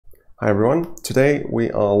Hi everyone, today we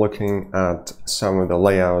are looking at some of the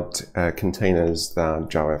layout containers that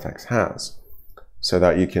JavaFX has so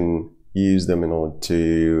that you can use them in order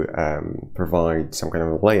to provide some kind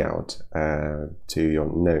of a layout to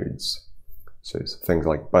your nodes. So things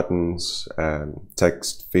like buttons,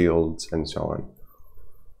 text fields, and so on.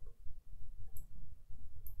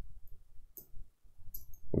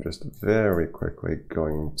 I'm just very quickly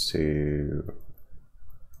going to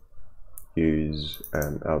use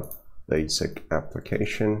a basic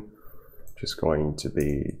application, which is going to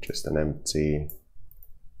be just an empty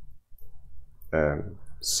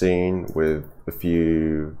scene with a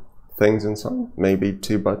few things inside, maybe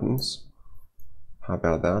 2 buttons. How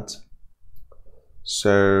about that?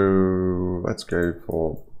 So let's go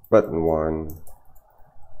for button 1.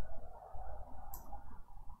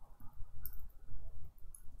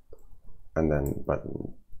 And then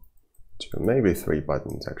button 2, maybe 3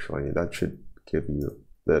 buttons actually. That should give you a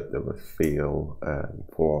bit of a feel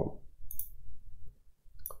for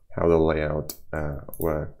how the layout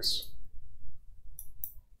works.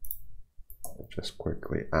 I'll just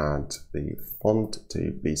quickly add the font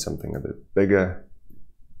to be something a bit bigger.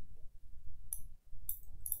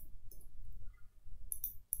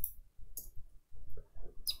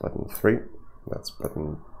 That's button 3, that's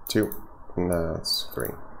button 2, and that's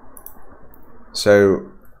 3.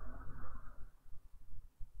 So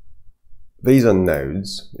these are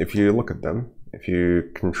nodes. If you look at them, if you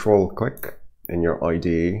control click in your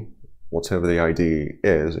IDE, whatever the IDE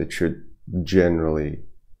is, it should generally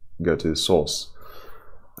go to the source.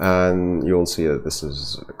 And you'll see that this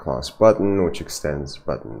is a class button, which extends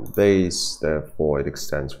button base, therefore it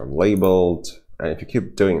extends from labeled. And if you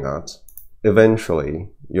keep doing that, eventually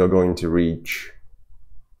you're going to reach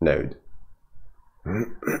node.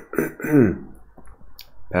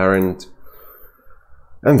 Parent,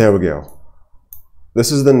 and there we go. This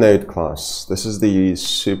is the node class. This is the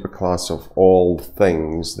superclass of all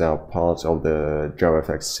things that are part of the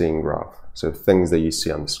JavaFX scene graph. So things that you see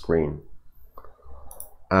on the screen.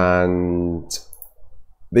 And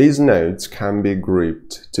these nodes can be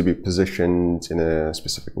grouped to be positioned in a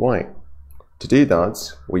specific way. To do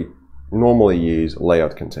that, we normally use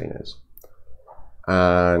layout containers.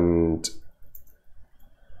 And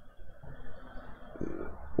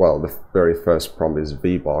well, the very first prompt is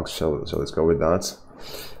VBox, so let's go with that.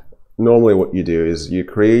 Normally what you do is you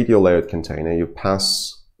create your layout container, you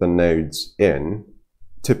pass the nodes in,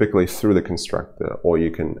 typically through the constructor, or you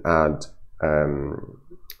can add you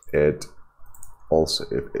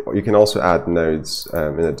can also add nodes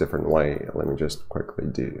in a different way. Let me just quickly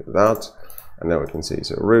do that, and then we can see,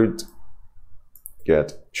 so root,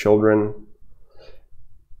 get children.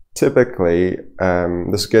 Typically,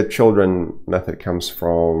 this getChildren method comes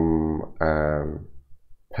from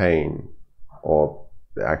Pane, or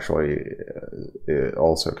actually it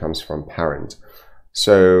also comes from parent.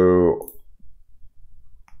 So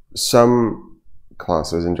some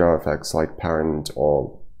classes in JavaFX like parent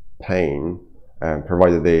or Pane,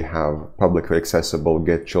 provided they have publicly accessible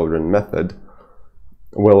getChildren method,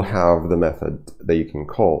 will have the method that you can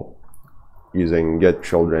call using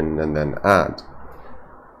getChildren and then add.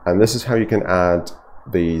 And this is how you can add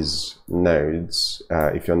these nodes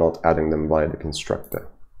if you're not adding them via the constructor.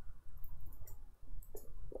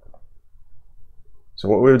 So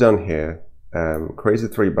what we've done here,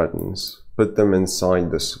 created 3 buttons, put them inside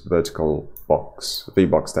this vertical box.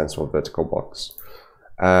 VBox stands for vertical box,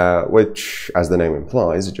 which, as the name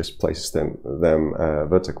implies, it just places them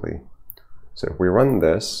vertically. So if we run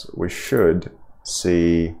this, we should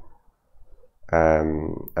see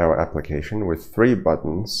our application with 3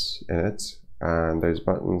 buttons in it, and those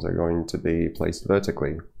buttons are going to be placed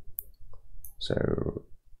vertically. So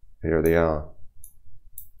here they are.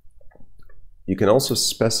 You can also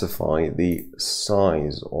specify the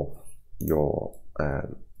size of your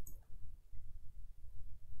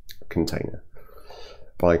container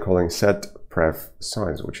by calling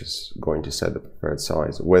setPrefSize, which is going to set the preferred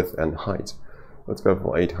size, width and height. Let's go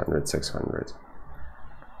for 800, 600.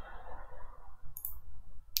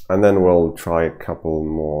 And then we'll try a couple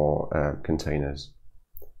more containers.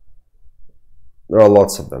 There are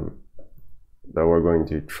lots of them, but we're going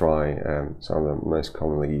to try some of the most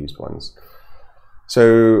commonly used ones.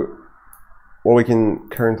 So what we can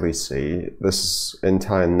currently see, this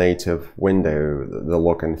entire native window, the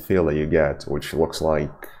look and feel that you get, which looks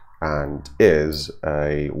like and is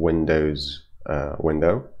a Windows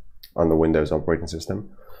window on the Windows operating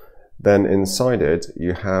system. Then inside it,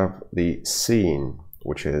 you have the scene,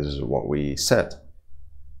 which is what we set.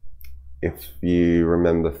 If you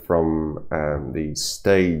remember from the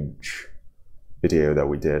stage video that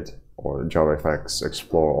we did, or JavaFX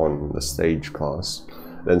explore on the stage class.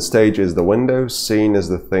 Then stage is the window, scene is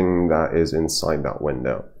the thing that is inside that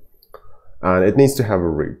window. And it needs to have a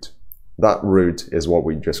root. That root is what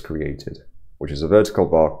we just created, which is a vertical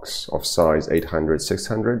box of size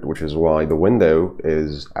 800-600, which is why the window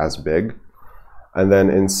is as big. And then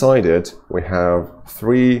inside it, we have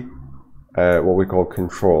three what we call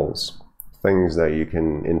controls, things that you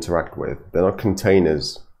can interact with. They're not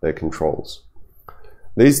containers, they're controls.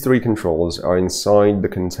 These three controls are inside the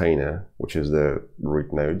container, which is the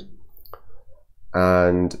root node,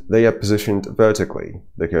 and they are positioned vertically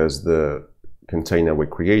because the container we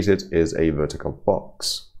created is a vertical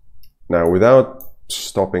box. Now, without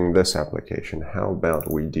stopping this application, how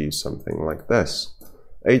about we do something like this?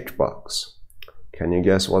 HBox. Can you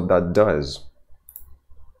guess what that does?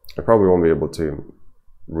 I probably won't be able to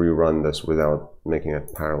rerun this without making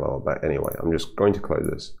it parallel, but anyway, I'm just going to close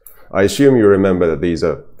this. I assume you remember that these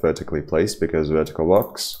are vertically placed because vertical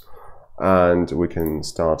box, and we can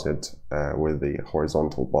start it with the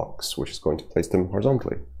horizontal box, which is going to place them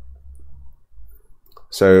horizontally.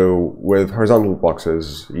 So with horizontal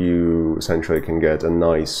boxes, you essentially can get a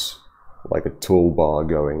nice, like a toolbar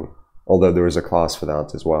going, although there is a class for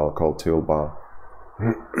that as well called toolbar.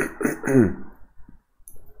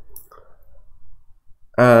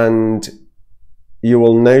 And you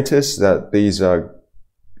will notice that these are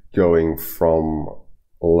going from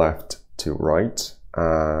left to right,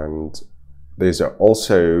 and these are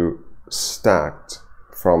also stacked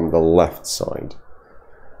from the left side.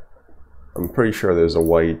 I'm pretty sure there's a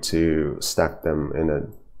way to stack them in a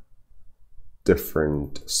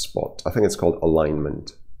different spot. I think it's called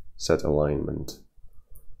alignment, set alignment.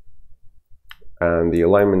 And the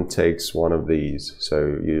alignment takes one of these.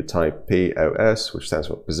 So you type POS, which stands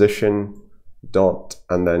for position, dot,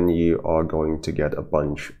 and then you are going to get a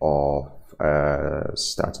bunch of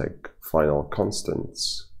static final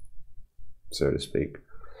constants, so to speak.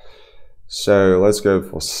 So let's go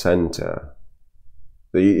for center.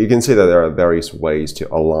 You can see that there are various ways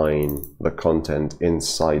to align the content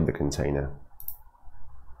inside the container.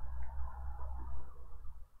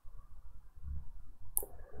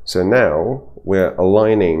 So now we're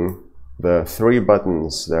aligning the three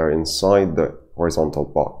buttons that are inside the horizontal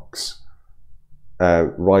box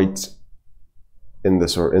right in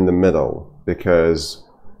the middle, because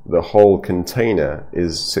the whole container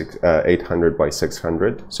is 800 by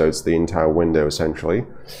 600, so it's the entire window essentially.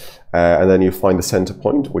 And then you find the center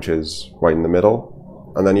point, which is right in the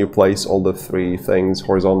middle, and then you place all the three things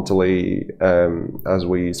horizontally as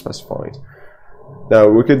we specified. Now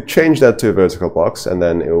we could change that to a vertical box, and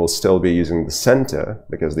then it will still be using the center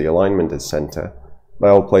because the alignment is center, but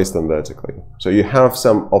I'll place them vertically. So you have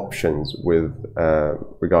some options with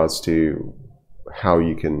regards to how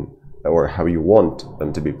you can, or how you want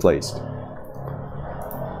them to be placed.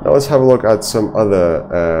 Now let's have a look at some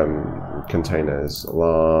other containers,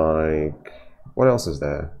 like, what else is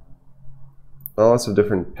there? Lots of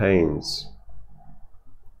different panes.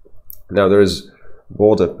 Now there's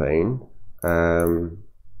BorderPane.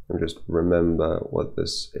 Let me just remember what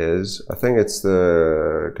this is. I think it's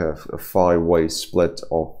the kind of a 5-way split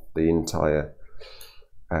of the entire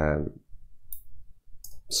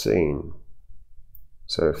scene.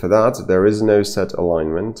 So for that, there is no set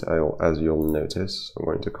alignment, as you'll notice. I'm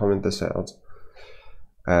going to comment this out.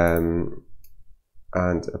 And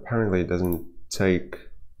apparently it doesn't take,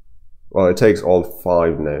 well, it takes all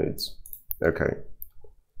 5 nodes. Okay.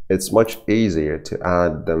 It's much easier to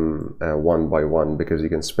add them one by one because you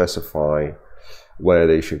can specify where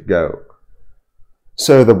they should go.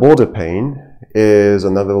 So the BorderPane is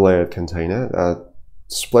another layered container that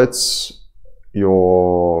splits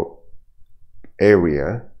your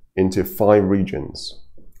area into 5 regions: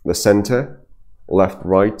 the center, left,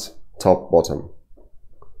 right, top, bottom,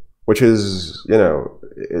 which is, you know,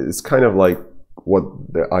 it's kind of like what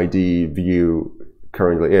the ID view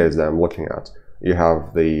currently is that I'm looking at. You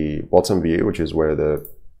have the bottom view, which is where the,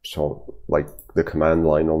 like the command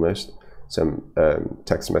line almost, some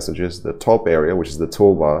text messages. The top area, which is the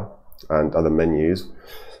toolbar and other menus.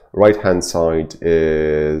 Right hand side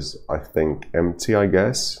is, I think, empty, I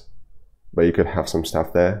guess, but you could have some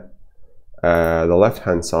stuff there. The left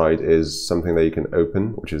hand side is something that you can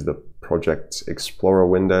open, which is the Project Explorer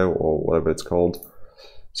window or whatever it's called.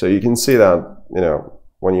 So you can see that, you know,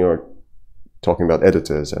 when you're talking about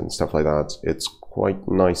editors and stuff like that, it's quite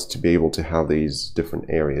nice to be able to have these different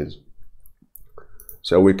areas.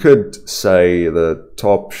 So we could say the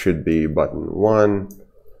top should be button 1,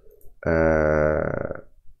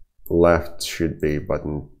 left should be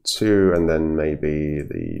button 2, and then maybe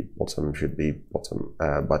the bottom should be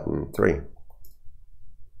button 3.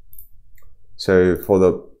 So for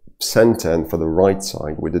the center and for the right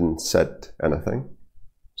side, we didn't set anything.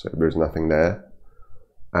 So there's nothing there.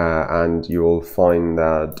 And you will find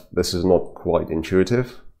that this is not quite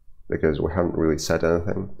intuitive because we haven't really set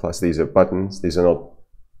anything. Plus these are buttons, these are not,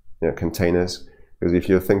 you know, containers. Because if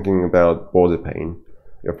you're thinking about BorderPane,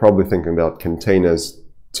 you're probably thinking about containers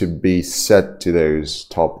to be set to those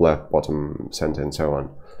top, left, bottom, center, and so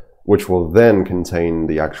on, which will then contain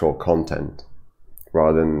the actual content,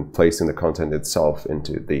 rather than placing the content itself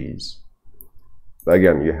into these. But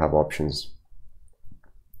again, you have options.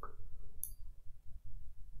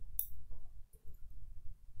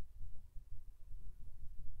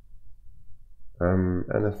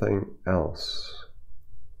 Anything else?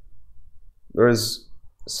 There is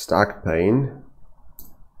stack pane.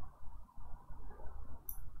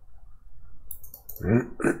 You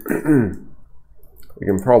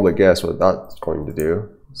can probably guess what that's going to do.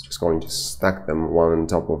 It's just going to stack them one on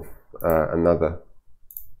top of another.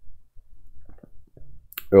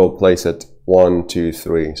 It will place it 1, 2,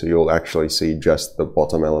 3, so you'll actually see just the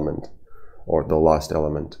bottom element or the last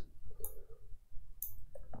element.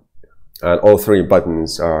 And all three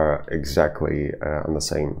buttons are exactly on the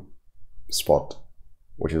same spot,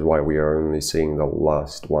 which is why we are only seeing the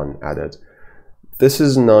last one added. This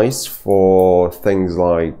is nice for things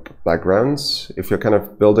like backgrounds. If you're kind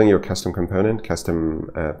of building your custom component,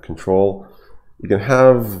 custom control, you can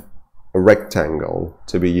have a rectangle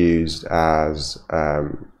to be used as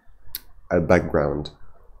a background.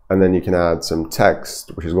 And then you can add some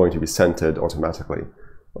text, which is going to be centered automatically.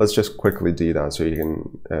 Let's just quickly do that so you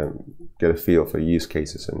can get a feel for use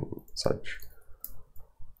cases and such.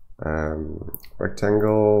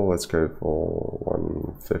 Rectangle, let's go for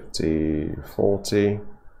 150, 40.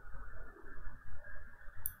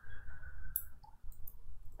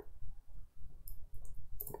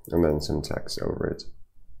 And then some text over it.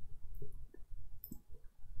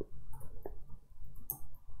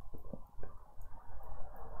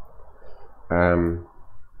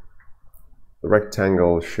 The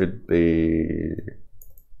rectangle should be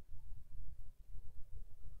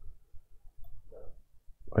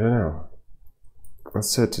I don't know.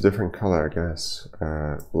 Let's set a different color, I guess.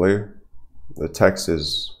 Blue. The text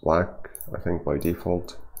is black, I think, by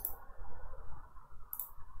default.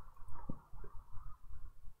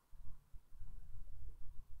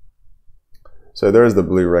 So there's the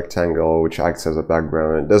blue rectangle, which acts as a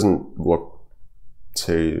background. It doesn't look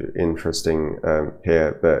too interesting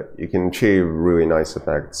here, but you can achieve really nice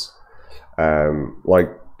effects. Like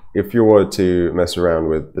if you were to mess around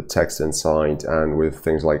with the text inside and with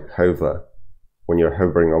things like hover, when you're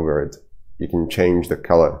hovering over it, you can change the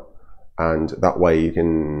color, and that way you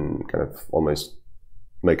can kind of almost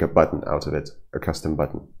make a button out of it, a custom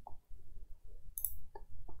button.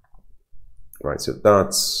 Right, so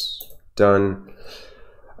that's done.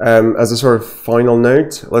 As a sort of final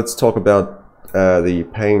note, let's talk about the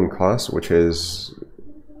pane class, which is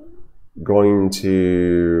going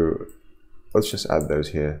to, let's just add those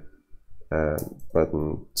here,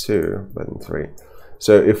 button 2, button 3.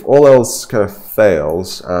 So if all else kind of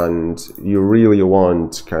fails and you really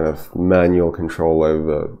want kind of manual control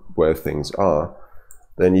over where things are,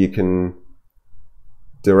 then you can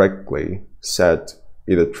directly set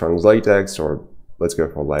either translate text or let's go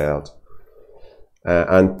for layout,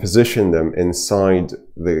 and position them inside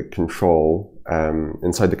the control,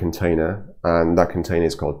 inside the container, and that container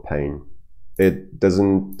is called pane. It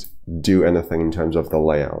doesn't do anything in terms of the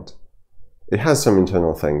layout. It has some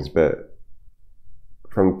internal things, but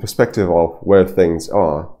from the perspective of where things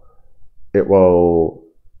are, it will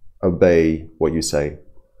obey what you say.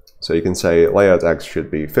 So you can say layout X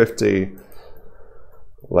should be 50,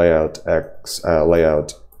 layout X,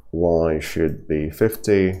 layout Y should be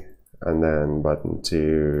 50, and then button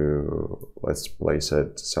 2, let's place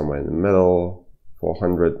it somewhere in the middle,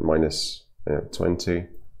 400 minus 20,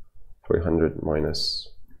 300 minus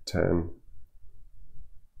 10.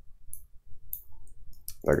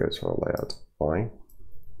 That goes for layout Y.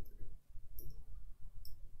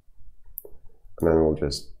 And then we'll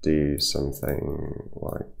just do something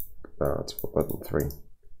like that for button 3.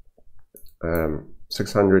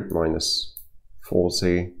 600 minus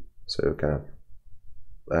 40, so kind of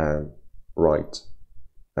right,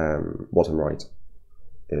 bottom right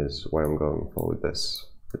is where I'm going for with this,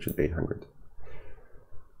 which should be 800.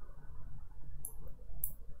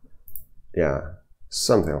 Yeah,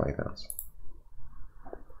 something like that.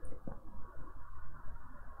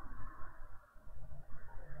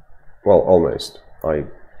 Well, almost. I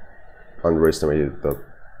underestimated the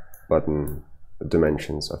button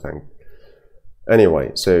dimensions, I think.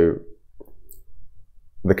 Anyway, so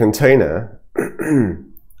the container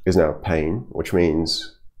is now pane, which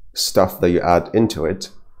means stuff that you add into it,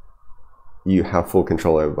 you have full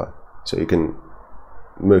control over. So you can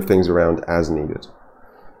move things around as needed.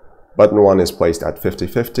 Button 1 is placed at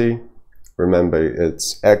 50-50. Remember,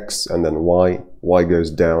 it's X and then Y. Y goes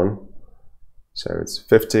down. So it's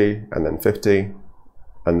 50 and then 50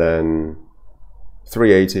 and then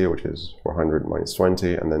 380, which is 400 minus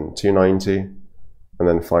 20, and then 290. And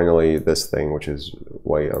then finally this thing, which is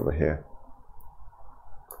way over here.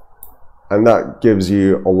 And that gives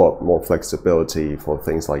you a lot more flexibility for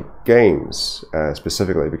things like games,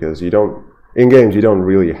 specifically because in games you don't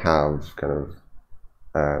really have kind of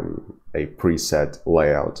a preset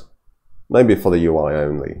layout. Maybe for the UI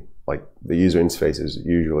only, like the user interface is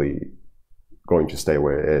usually going to stay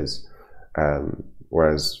where it is,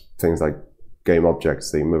 whereas things like game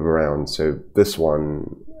objects, they move around. So this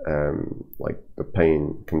one, like the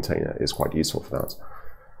pane container, is quite useful for that.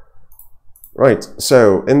 Right,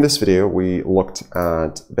 so in this video we looked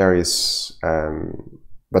at various,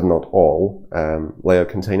 but not all, layout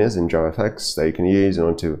containers in JavaFX that you can use in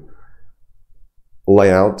order to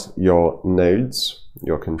lay out your nodes,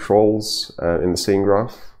 your controls in the scene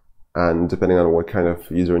graph, and depending on what kind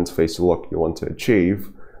of user interface look you want to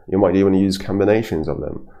achieve, you might even use combinations of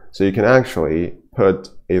them. So you can actually put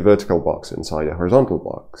a vertical box inside a horizontal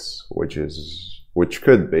box, which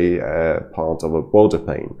could be a part of a border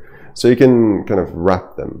pane. So you can kind of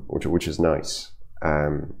wrap them, which is nice.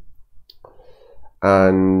 And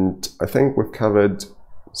I think we've covered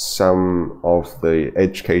some of the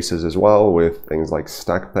edge cases as well, with things like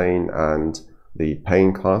stack pane and the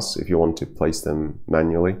pane class if you want to place them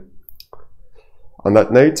manually. On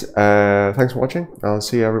that note, thanks for watching. I'll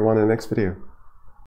see everyone in the next video.